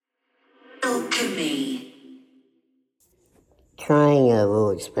Trying a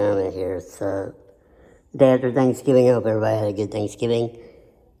little experiment here. It's day after Thanksgiving. I hope everybody had a good Thanksgiving.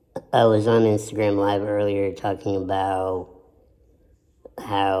 I was on Instagram Live earlier talking about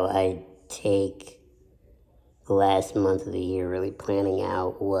how I take the last month of the year really planning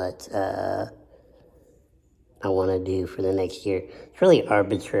out what I want to do for the next year. It's really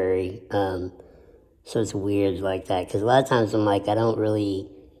arbitrary, so it's weird like that. Because a lot of times I'm like, I don't really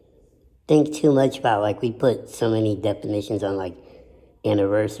think too much about, like, we put so many definitions on, like,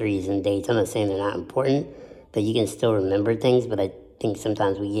 anniversaries and dates. I'm not saying they're not important, but you can still remember things. But I think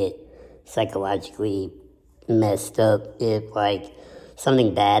sometimes we get psychologically messed up if, like,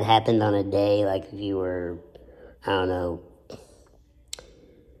 something bad happened on a day, like if you were, I don't know,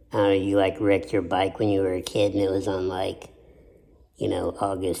 you like wrecked your bike when you were a kid and it was on, like,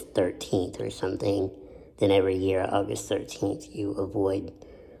 August 13th or something. Then every year, August 13th, you avoid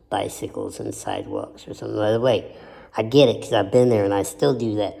bicycles and sidewalks or something. By the way, I get it because I've been there and I still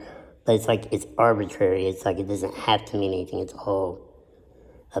do that. But it's like, it's arbitrary. It's like, it doesn't have to mean anything. It's all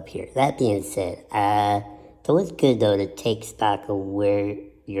up here. That being said, it's always good, though, to take stock of where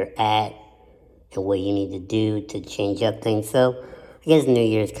you're at and what you need to do to change up things. So I guess New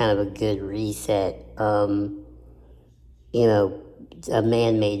Year is kind of a good reset. A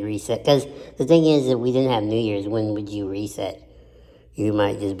man-made reset. Because the thing is, if we didn't have New Year's, when would you reset? You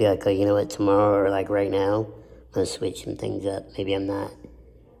might just be like, oh, you know what, tomorrow or like right now, I'm going to switch some things up. Maybe I'm not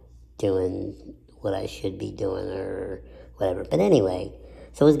doing what I should be doing or whatever. But anyway,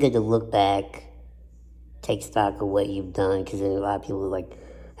 so it's good to look back, take stock of what you've done, because then a lot of people are like,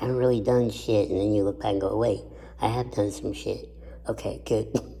 I haven't really done shit. And then you look back and go, wait, I have done some shit. Okay,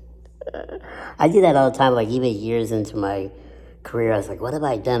 good. I do that all the time, like even years into my career, I was like, what have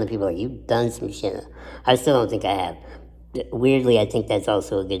I done? And people are like, you've done some shit. I still don't think I have. Weirdly, I think that's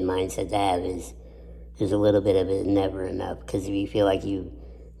also a good mindset to have, is there's a little bit of it never enough, because if you feel like you've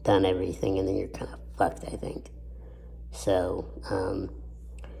done everything and then you're kind of fucked, I think. So,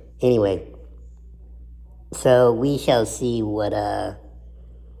 anyway, so we shall see what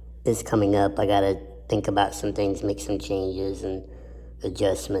is coming up. I gotta think about some things, make some changes and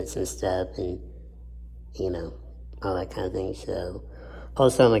adjustments and stuff, and all that kind of thing. So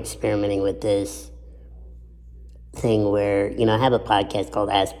also I'm experimenting with this thing where, I have a podcast called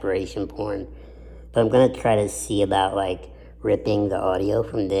Aspiration Porn, but I'm going to try to see about, like, ripping the audio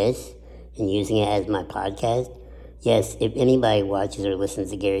from this and using it as my podcast. Yes, if anybody watches or listens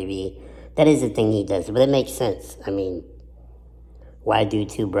to Gary Vee, that is the thing he does, but it makes sense. I mean, why do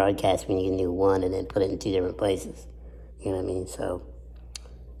two broadcasts when you can do one and then put it in two different places? You know what I mean? So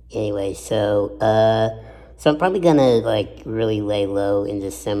anyway, so I'm probably gonna, like, really lay low in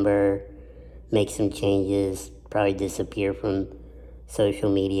December, make some changes, probably disappear from social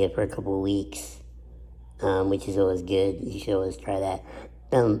media for a couple of weeks, which is always good. You should always try that.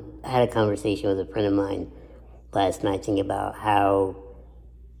 I had a conversation with a friend of mine last night thinking about how,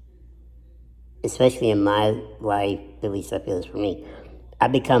 especially in my life, at least I feel this for me,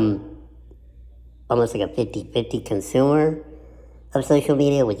 I've become almost like a 50-50 consumer of social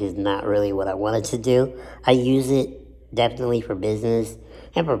media, which is not really what I wanted to do. I use it definitely for business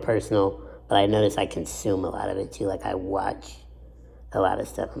and for personal, but I notice I consume a lot of it too. Like, I watch a lot of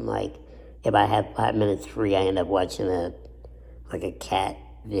stuff. I'm like, if I have 5 minutes free, I end up watching a cat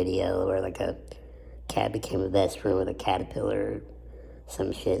video, or like a cat became a best friend with a caterpillar or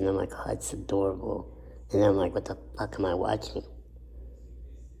some shit, and I'm like, oh, that's adorable. And then I'm like, what the fuck am I watching?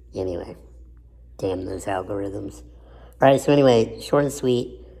 Anyway, damn those algorithms. All right, so anyway, short and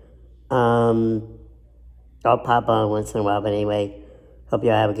sweet. I'll pop on once in a while, but anyway, hope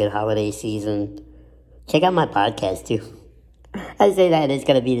y'all have a good holiday season. Check out my podcast, too. I say that, and it's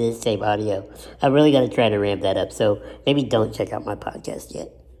going to be the same audio. I really got to try to ramp that up, so maybe don't check out my podcast yet.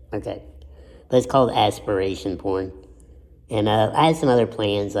 Okay. But it's called Aspiration Porn. And I had some other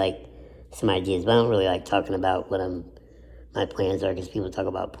plans, like some ideas, but I don't really like talking about what my plans are, because people talk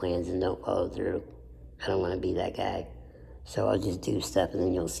about plans and don't follow through. I don't want to be that guy. So I'll just do stuff, and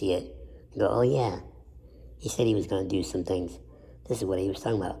then you'll see it and go, oh, yeah, he said he was going to do some things. This is what he was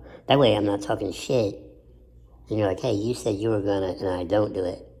talking about. That way I'm not talking shit. And you're like, hey, you said you were going to, and I don't do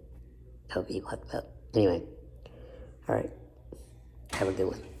it. That would be fucked up. Anyway. All right. Have a good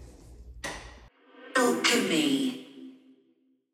one. Alchemy.